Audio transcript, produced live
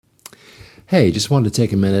Hey, just wanted to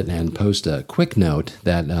take a minute and post a quick note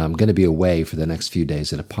that I'm going to be away for the next few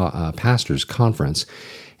days at a pastor's conference.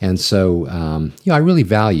 And so, I really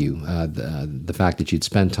value the fact that you'd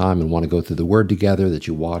spend time and want to go through the Word together, that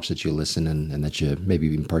you watch, that you listen, and that you maybe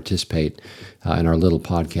even participate in our little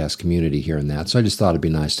podcast community here and that. So I just thought it'd be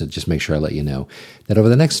nice to just make sure I let you know that over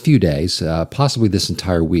the next few days, possibly this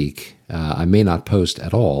entire week, I may not post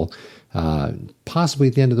at all. Possibly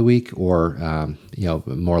at the end of the week, or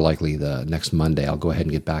more likely the next Monday. I'll go ahead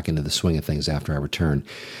and get back into the swing of things after I return.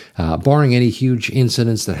 Barring any huge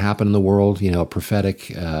incidents that happen in the world, a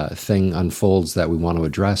prophetic thing unfolds that we want to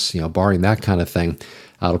address. Barring that kind of thing,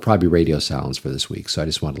 it'll probably be radio silence for this week. So I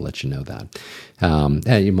just wanted to let you know that.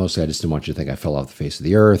 And mostly, I just didn't want you to think I fell off the face of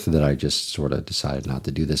the earth, or that I just sort of decided not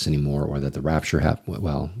to do this anymore, or that the rapture happened.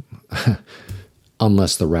 Well,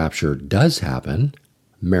 unless the rapture does happen.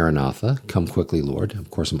 Maranatha, come quickly, Lord.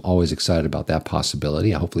 Of course, I'm always excited about that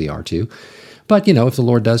possibility. Hopefully you are too. But, if the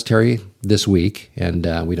Lord does tarry this week and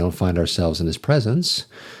we don't find ourselves in his presence,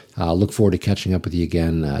 I'll look forward to catching up with you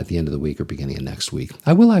again at the end of the week or beginning of next week.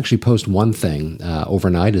 I will actually post one thing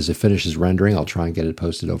overnight as it finishes rendering. I'll try and get it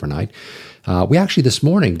posted overnight. We actually this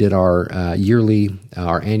morning did our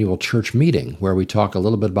annual church meeting where we talk a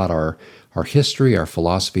little bit about our history, our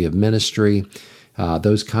philosophy of ministry,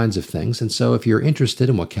 those kinds of things. And so if you're interested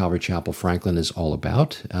in what Calvary Chapel Franklin is all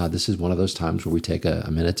about, this is one of those times where we take a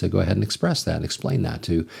minute to go ahead and express that and explain that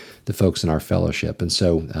to the folks in our fellowship. And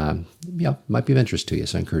so, might be of interest to you,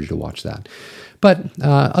 so I encourage you to watch that. But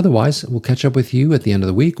otherwise, we'll catch up with you at the end of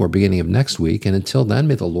the week or beginning of next week. And until then,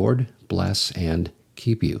 may the Lord bless and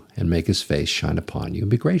keep you and make his face shine upon you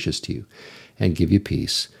and be gracious to you and give you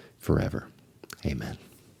peace forever. Amen.